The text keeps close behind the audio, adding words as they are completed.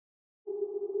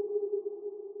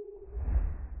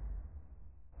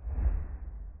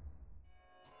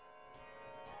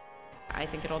I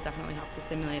think it'll definitely help to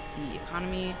stimulate the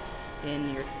economy in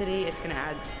New York City. It's going to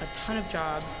add a ton of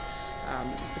jobs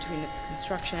between its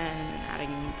construction and then adding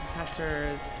new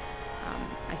professors.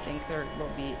 I think there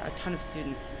will be a ton of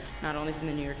students, not only from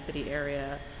the New York City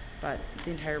area, but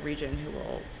the entire region, who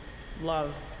will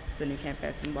love the new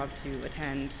campus and love to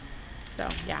attend. So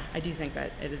yeah, I do think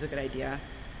that it is a good idea.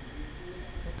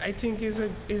 I think it's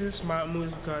a smart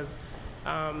move because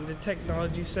the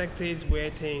technology sector is where I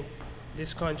think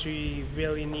this country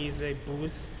really needs a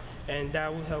boost, and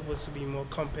that will help us to be more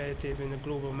competitive in the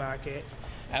global market.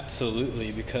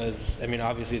 Absolutely, because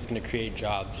obviously it's going to create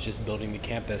jobs just building the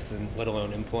campus, and let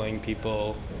alone employing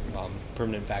people,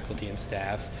 permanent faculty and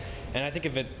staff. And I think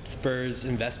if it spurs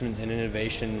investment and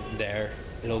innovation there,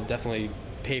 it'll definitely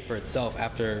pay for itself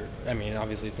after.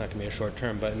 Obviously it's not going to be a short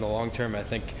term, but in the long term, I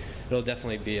think it'll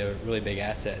definitely be a really big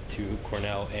asset to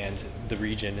Cornell and the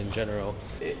region in general.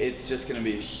 It's just going to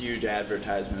be a huge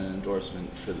advertisement and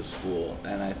endorsement for the school,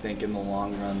 and I think in the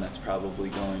long run that's probably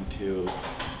going to,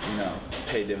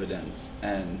 pay dividends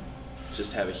and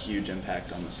just have a huge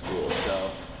impact on the school.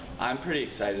 So I'm pretty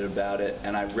excited about it,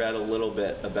 and I read a little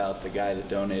bit about the guy that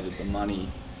donated the money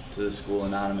to the school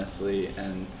anonymously,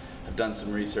 and I've done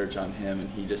some research on him, and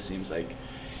he just seems like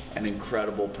an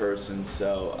incredible person.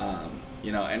 So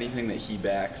anything that he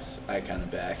backs, I kind of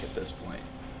back at this point.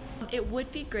 It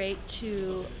would be great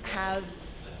to have,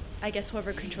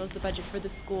 whoever controls the budget for the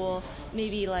school,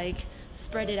 maybe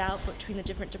spread it out between the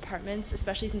different departments,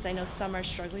 especially since I know some are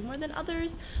struggling more than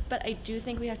others. But I do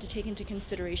think we have to take into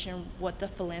consideration what the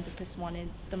philanthropist wanted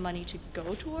the money to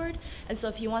go toward. And so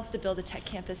if he wants to build a tech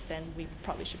campus, then we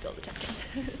probably should build a tech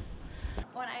campus.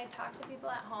 When I talked to people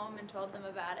at home and told them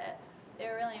about it, they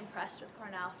were really impressed with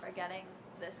Cornell for getting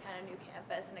this kind of new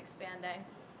campus and expanding.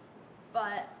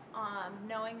 But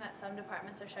knowing that some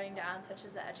departments are shutting down, such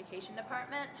as the education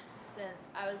department,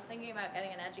 since I was thinking about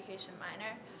getting an education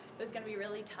minor, it was going to be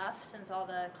really tough since all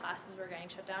the classes were getting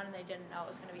shut down and they didn't know it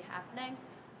was going to be happening.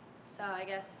 So I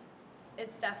guess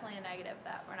it's definitely a negative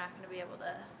that we're not going to be able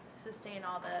to sustain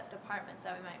all the departments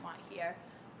that we might want here.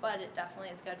 But it definitely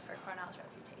is good for Cornell's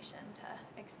reputation to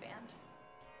expand.